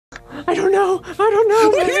I don't know. I don't know.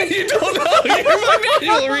 What do you mean you don't know? You're my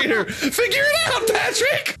manual reader. Figure it out,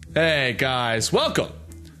 Patrick. Hey guys, welcome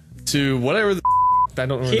to whatever the I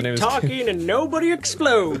don't remember the name Keep of talking and nobody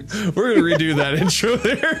explodes. We're gonna redo that intro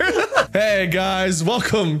there. Hey guys,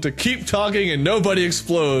 welcome to Keep Talking and Nobody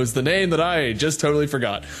Explodes, the name that I just totally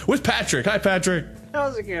forgot. With Patrick. Hi, Patrick.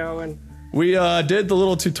 How's it going? We did the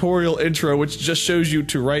little tutorial intro, which just shows you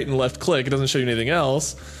to right and left click. It doesn't show you anything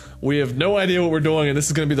else. We have no idea what we're doing, and this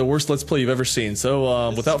is going to be the worst Let's Play you've ever seen.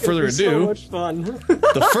 So, without further ado, so much fun.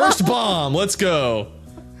 the first bomb. Let's go.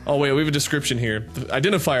 Oh wait, we have a description here. The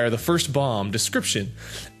identifier, the first bomb. Description.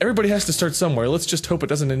 Everybody has to start somewhere. Let's just hope it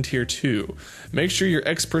doesn't end here too. Make sure your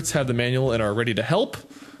experts have the manual and are ready to help.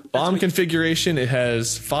 Bomb configuration, it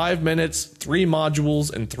has 5 minutes, 3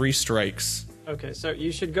 modules, and 3 strikes. Okay, so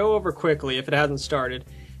you should go over quickly if it hasn't started.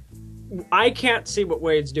 I can't see what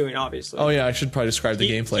Wade's doing, obviously. Oh yeah, I should probably describe the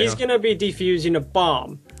gameplay. He's gonna be defusing a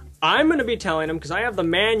bomb. I'm gonna be telling him, because I have the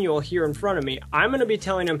manual here in front of me, I'm gonna be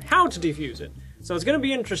telling him how to defuse it. So it's gonna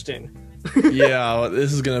be interesting. Yeah,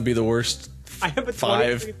 this is gonna be the worst. I have a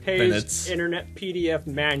 23-page internet PDF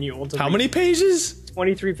manual. How many pages?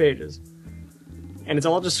 23 pages. And it's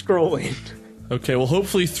all just scrolling. Okay, well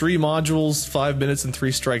hopefully 3 modules, 5 minutes, and 3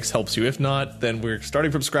 strikes helps you. If not, then we're starting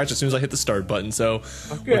from scratch as soon as I hit the start button. So,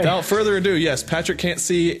 without further ado, yes, Patrick can't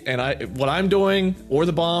see what I'm doing, or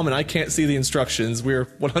the bomb, and I can't see the instructions. We're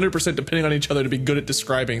 100% depending on each other to be good at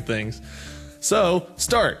describing things. So,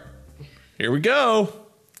 start. Here we go.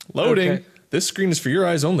 Loading. Okay. This screen is for your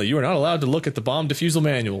eyes only. You are not allowed to look at the bomb defusal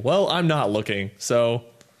manual. Well, I'm not looking, so...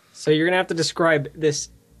 So you're gonna have to describe this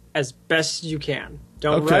as best you can.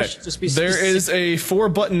 Don't rush, just be specific. There is a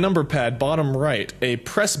 4-button number pad bottom right, a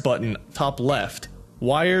press button top left,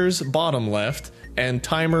 wires bottom left, and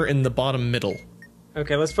timer in the bottom middle.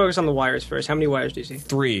 Okay, let's focus on the wires first. How many wires do you see?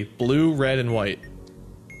 3, blue, red, and white.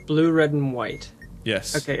 Blue, red, and white.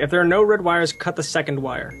 Yes. Okay, if there are no red wires, cut the second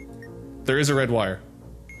wire. There is a red wire.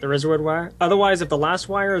 There is a red wire? Otherwise, if the last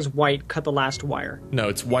wire is white, cut the last wire. No,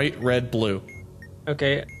 it's white, red, blue.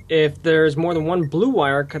 Okay, if there's more than one blue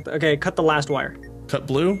wire, cut the last wire. Cut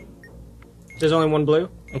blue? There's only one blue?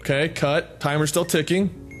 Okay, cut. Timer's still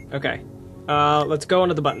ticking. Okay. Let's go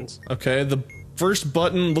into the buttons. Okay, the first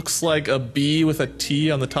button looks like a B with a T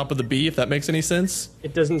on the top of the B, if that makes any sense.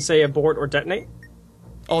 It doesn't say abort or detonate?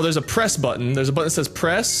 Oh, there's a press button. There's a button that says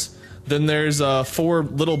press. Then there's 4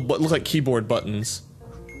 little look like keyboard buttons.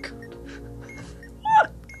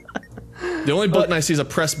 The only button I see is a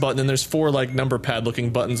press button, and there's 4 like number pad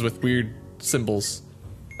looking buttons with weird symbols.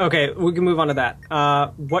 Okay, we can move on to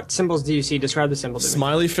that. What symbols do you see? Describe the symbols to me.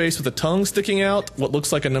 Smiley face with a tongue sticking out, what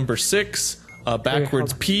looks like a number 6, a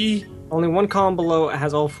backwards P. Only one column below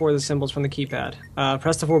has all 4 of the symbols from the keypad.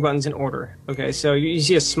 Press the 4 buttons in order. Okay, so you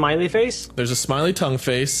see a smiley face? There's a smiley tongue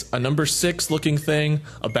face, a number 6 looking thing,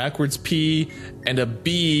 a backwards P, and a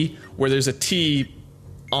B where there's a T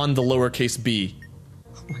on the lowercase b.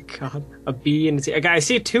 Oh my god, a B and a T. Okay, I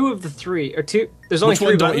see 2 of the 3, or 2. There's only 3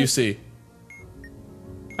 Which one buttons? don't you see?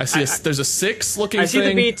 I see there's a 6 looking I see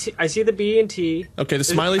thing. I see the B and T. Okay, the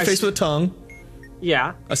smiley face with a tongue.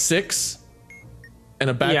 Yeah. A 6, and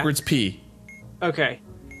a backwards P. Okay.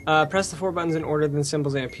 Press the 4 buttons in order, then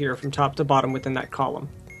symbols they appear from top to bottom within that column.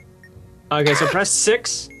 Okay, so press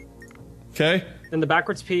 6. Okay. Then the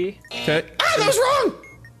backwards P. Okay. Ah, that was wrong!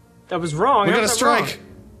 That was wrong. We How got a was that strike.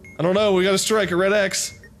 wrong? I don't know, we got a strike, a red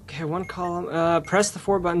X. Okay, one column. Press the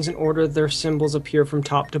 4 buttons in order their symbols appear from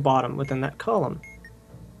top to bottom within that column.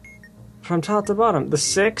 From top to bottom. The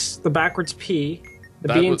 6, the backwards P,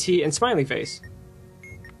 the B and T, and smiley face.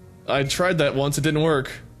 I tried that once, it didn't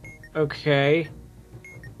work. Okay.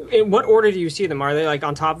 In what order do you see them? Are they like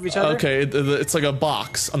on top of each other? Okay, it's like a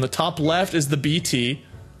box. On the top left is the BT.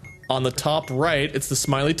 On the top right, it's the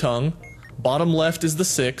smiley tongue. Bottom left is the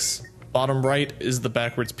 6. Bottom right is the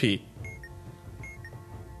backwards P.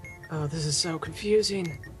 Oh, this is so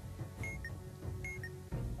confusing.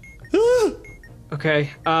 Ah! Okay,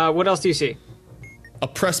 what else do you see? A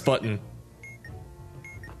press button.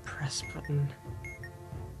 A press button.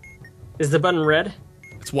 Is the button red?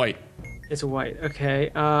 It's white. It's white,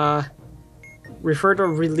 okay. Refer to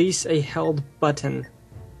release a held button.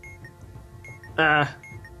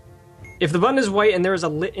 If the button is white and there is a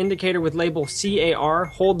lit indicator with label CAR,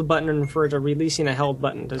 hold the button and refer to releasing a held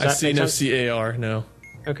button. Does that make sense? I see no CAR, no.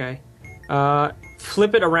 Okay.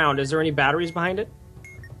 Flip it around. Is there any batteries behind it?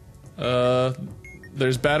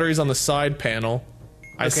 There's batteries on the side panel.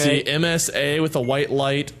 I see MSA with a white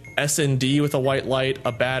light, SND with a white light,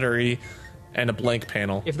 a battery, and a blank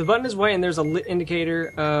panel. If the button is white and there's a lit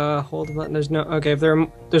indicator, hold the button. There's no. Okay, if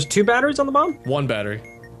there's 2 batteries on the bottom. 1 battery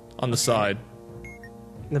on the side.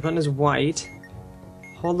 The button is white.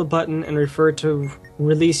 Hold the button and refer to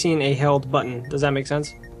releasing a held button. Does that make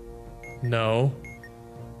sense? No.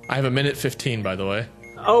 I have a minute 15, by the way.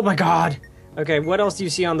 Oh my god! Okay, what else do you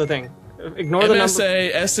see on the thing? Ignore the number.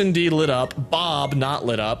 MSA, S&D lit up, Bob not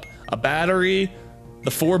lit up, a battery,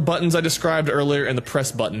 the 4 buttons I described earlier, and the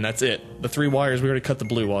press button. That's it. The 3 wires, we already cut the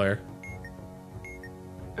blue wire.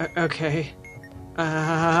 Okay.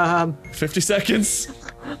 50 seconds.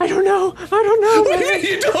 I don't know. Man.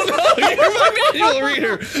 You don't know. You're my manual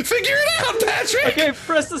reader. Figure it out, Patrick. Okay,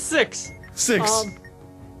 press the 6. 6.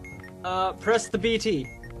 Press the BT.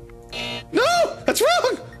 No, that's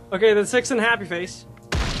wrong. Okay, the 6 and happy face.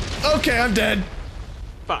 Okay, I'm dead.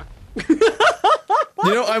 Fuck.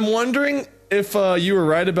 You know, I'm wondering if you were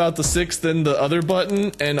right about the 6, then the other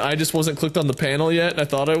button, and I just wasn't clicked on the panel yet, and I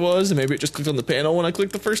thought I was, and maybe it just clicked on the panel when I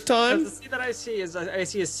clicked the first time. The C that I see is I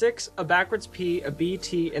see a 6, a backwards P, a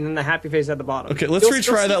BT, and then the happy face at the bottom. Okay, let's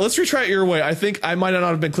retry that. Let's retry it your way. I think I might not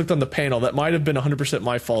have been clicked on the panel. That might have been 100%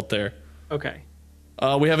 my fault there. Okay.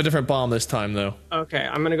 We have a different bomb this time, though. Okay,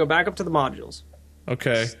 I'm gonna go back up to the modules.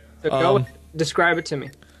 Okay. So go describe it to me.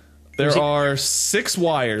 There are 6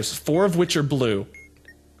 wires, 4 of which are blue.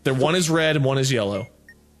 One is red and 1 is yellow.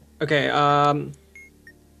 Okay,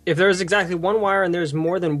 if there's exactly 1 wire and there's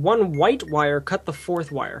more than 1 white wire, cut the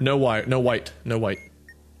 4th wire. No wire, no white, no white.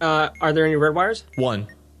 Are there any red wires? 1.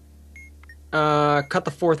 Cut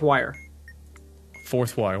the 4th wire.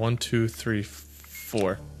 4th wire, 1, 2, 3,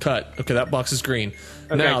 4. Cut. Okay, that box is green.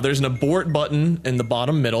 Okay. Now, there's an abort button in the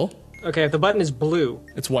bottom middle. Okay, if the button is blue.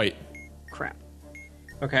 It's white. Crap.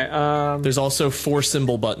 Okay, There's also 4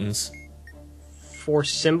 symbol buttons. 4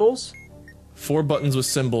 symbols? 4 buttons with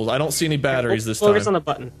symbols. I don't see any batteries this time. Focus on the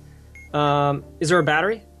button. Is there a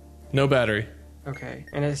battery? No battery. Okay,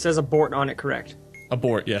 and it says abort on it, correct?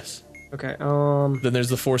 Abort, yes. Okay, Then there's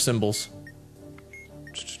the 4 symbols.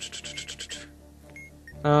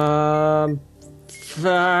 Fuck.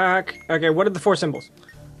 Okay, what are the 4 symbols?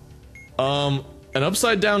 An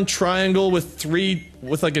upside down triangle with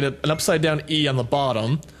like an upside down E on the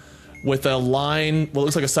bottom, with a line, what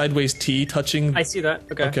looks like a sideways T touching. I see that.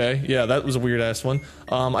 Okay. Okay, yeah, that was a weird ass one.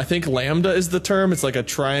 I think lambda is the term. It's like a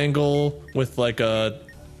triangle with like a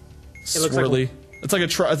swirly. It's like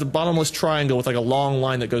it's a bottomless triangle with like a long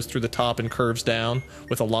line that goes through the top and curves down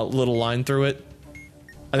with a little line through it.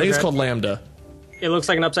 I think it's called lambda. It looks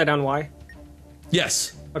like an upside down Y.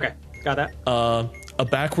 Yes. Okay, got that. A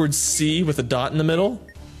backwards C with a dot in the middle.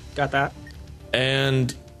 Got that.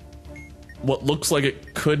 And what looks like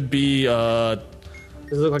it could be, Does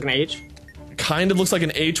it look like an H? Kind of looks like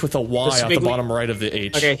an H with a Y off the bottom right of the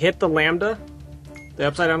H. Okay, hit the lambda, the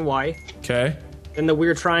upside down Y. Okay. Then the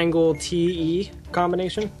weird triangle TE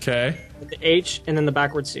combination. Okay. With the H, and then the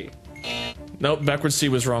backward C. Nope, backwards C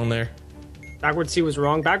was wrong there. Backward C was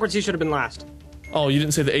wrong. Backward C should have been last. Oh, you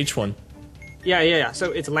didn't say the H one. Yeah.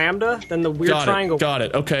 So it's lambda, then the weird triangle. Got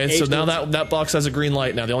it. Okay, H so now that box has a green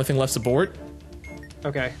light now. The only thing left's abort.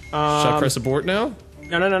 Okay. Should I press abort now?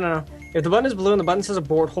 No. If the button is blue and the button says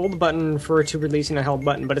abort, hold the button and refer to releasing a held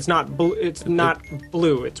button. But it's not blue. It's not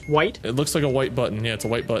blue. It's white. It looks like a white button. Yeah, it's a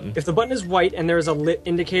white button. If the button is white and there is a lit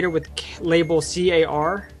indicator with label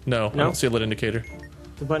CAR. No, I don't see a lit indicator.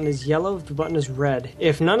 The button is yellow. The button is red.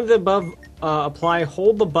 If none of the above apply,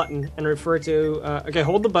 hold the button and refer to. Okay,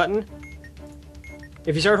 hold the button.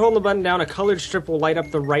 If you start holding the button down, a colored strip will light up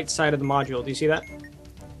the right side of the module. Do you see that?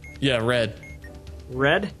 Yeah, red.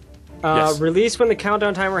 Red? Yes. Release when the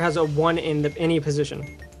countdown timer has a 1 in any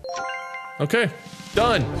position. Okay,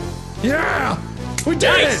 done. Yeah, we did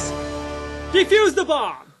Nice! it. Defuse the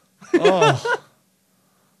bomb!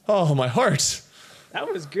 Oh, my heart.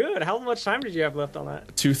 That was good. How much time did you have left on that?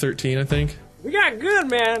 2:13, I think. We got good,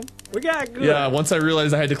 man. We got good. Yeah, once I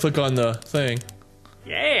realized I had to click on the thing.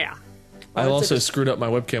 Yeah. I also screwed up my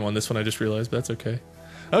webcam on this one, I just realized, but that's okay.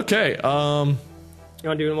 Okay, You want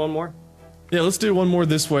to do one more? yeah, let's do one more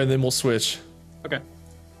this way and then we'll switch. Okay.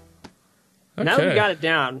 Now that we got it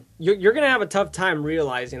down, you're going to have a tough time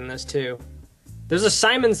realizing this, too. There's a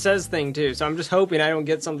Simon Says thing, too, so I'm just hoping I don't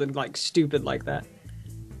get something, like, stupid like that.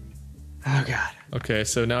 Oh, God. Okay,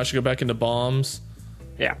 so now I should go back into bombs.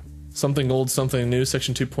 Yeah. Something old, something new,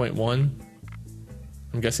 section 2.1.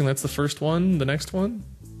 I'm guessing that's the first one, the next one?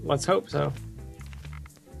 Let's hope so.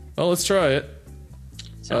 Well, let's try it.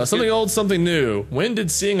 Something old, something new. When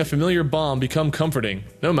did seeing a familiar bomb become comforting?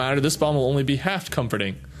 No matter, this bomb will only be half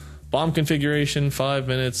comforting. Bomb configuration, 5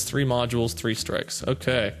 minutes, 3 modules, 3 strikes.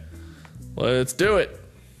 Okay. Let's do it.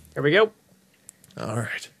 Here we go.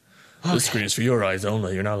 Alright. Okay. This screen is for your eyes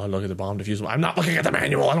only. You're not allowed to look at the bomb diffuser. I'm not looking at the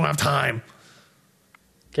manual. I don't have time.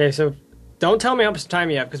 Okay, so Don't tell me how much time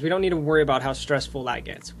you have, because we don't need to worry about how stressful that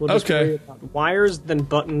gets. We'll just worry about wires, then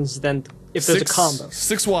buttons, then if there's a combo.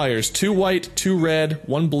 6 wires, 2 white, 2 red,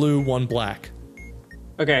 1 blue, 1 black.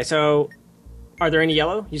 Okay, so are there any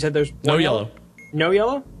yellow? You said there's no yellow. No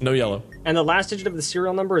yellow? No yellow. And the last digit of the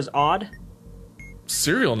serial number is odd?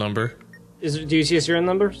 Serial number? Do you see a serial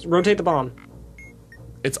number? Rotate the bomb.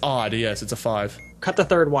 It's odd, yes, it's a 5. Cut the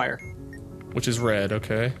third wire. Which is red,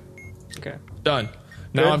 okay. Okay. Done.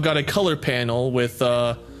 Now I've got a color panel with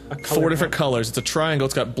 4 different colors. It's a triangle.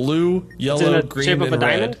 It's got blue, yellow, green, shape of and a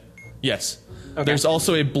red. diamond? Yes. Okay. There's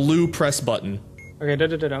also a blue press button. Okay,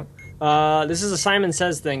 this is a Simon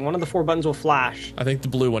Says thing. One of the 4 buttons will flash. I think the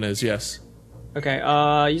blue one is, yes. Okay,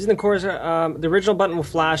 using the course, the original button will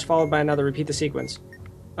flash, followed by another. Repeat the sequence.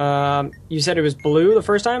 You said it was blue the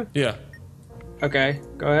first time? Yeah. Okay,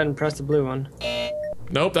 go ahead and press the blue one.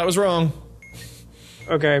 Nope, that was wrong.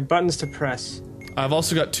 Okay, buttons to press. I've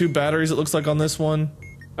also got 2 batteries, it looks like, on this one.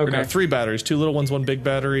 Okay. Or no, 3 batteries. 2 little ones, 1 big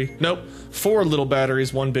battery. Nope. 4 little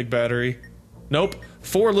batteries, 1 big battery. Nope.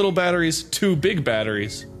 4 little batteries, 2 big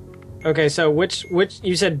batteries. Okay, so which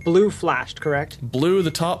you said blue flashed, correct? Blue,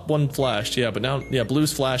 the top one flashed, yeah, but now, yeah,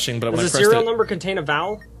 blue's flashing, but when I Does pressed the serial it, number contain a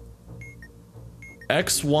vowel?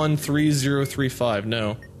 X13035,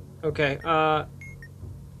 no. Okay, no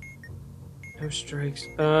strikes.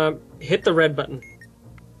 Hit the red button.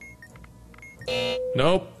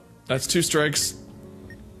 Nope. That's 2 strikes.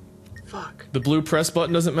 Fuck. The blue press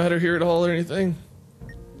button doesn't matter here at all or anything.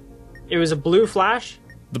 It was a blue flash?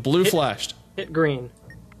 The blue flashed. Hit green.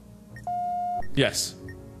 Yes.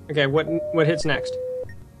 Okay, what hits next?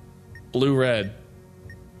 Blue red.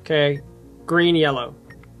 Okay, green yellow.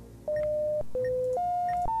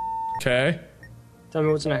 Okay. Tell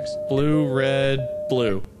me what's next. Blue red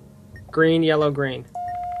blue. Green yellow green.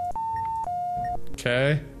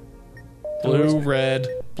 Okay. Blue red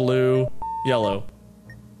blue yellow.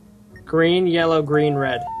 Green yellow green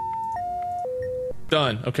red.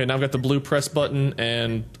 Done. Okay, now I've got the blue press button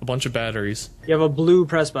and a bunch of batteries. You have a blue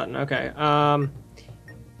press button. Okay.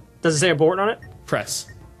 Does it say abort on it? Press.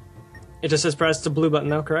 It just says press. It's a blue button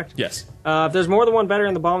though, correct? Yes. If there's more than 1 battery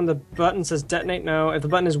on the bottom, the button says detonate. No. If the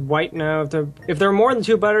button is white, no. If there are more than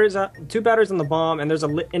 2 batteries on the bomb, and there's a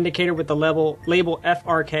lit indicator with the label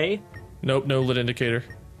FRK. Nope, no lit indicator.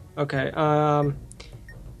 Okay.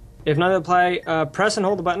 If none apply, press and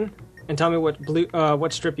hold the button, and tell me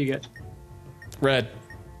what strip you get. Red.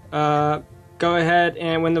 Go ahead,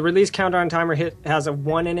 and when the release countdown timer has a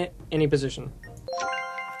 1 in it, any position.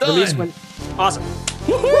 Done. Release when. Awesome.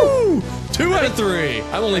 Woohoo! 2 out of 3.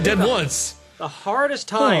 I'm only dead once. The hardest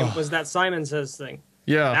time was that Simon Says thing.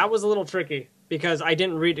 Yeah. That was a little tricky because I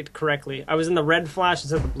didn't read it correctly. I was in the red flash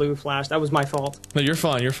instead of the blue flash. That was my fault. No, you're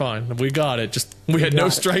fine. You're fine. We got it. Just we had no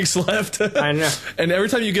strikes left. I know. And every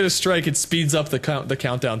time you get a strike, it speeds up the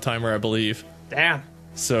countdown timer, I believe. Damn.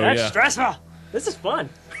 So That's yeah. stressful. This is fun.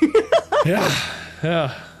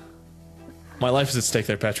 Yeah. My life is at stake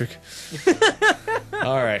there, Patrick.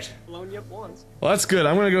 All right. Blown you up once. Well, that's good.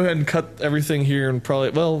 I'm going to go ahead and cut everything here and probably,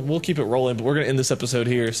 well, we'll keep it rolling, but we're going to end this episode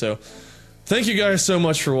here. So thank you guys so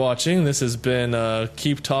much for watching. This has been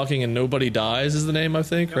Keep Talking and Nobody Dies is the name, I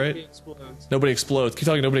think, right? Nobody explodes. Nobody Explodes. Keep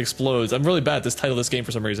Talking, Nobody Explodes. I'm really bad at this title of this game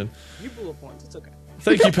for some reason. You blew up once. It's okay.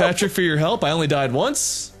 Thank you, Patrick, for your help. I only died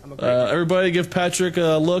once. Everybody give Patrick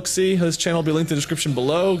a look-see. His channel will be linked in the description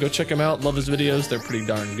below. Go check him out. Love his videos. They're pretty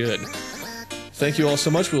darn good. Thank you all so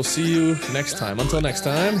much. We'll see you next time. Until next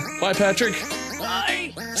time, bye, Patrick.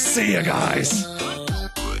 Bye. See ya, guys.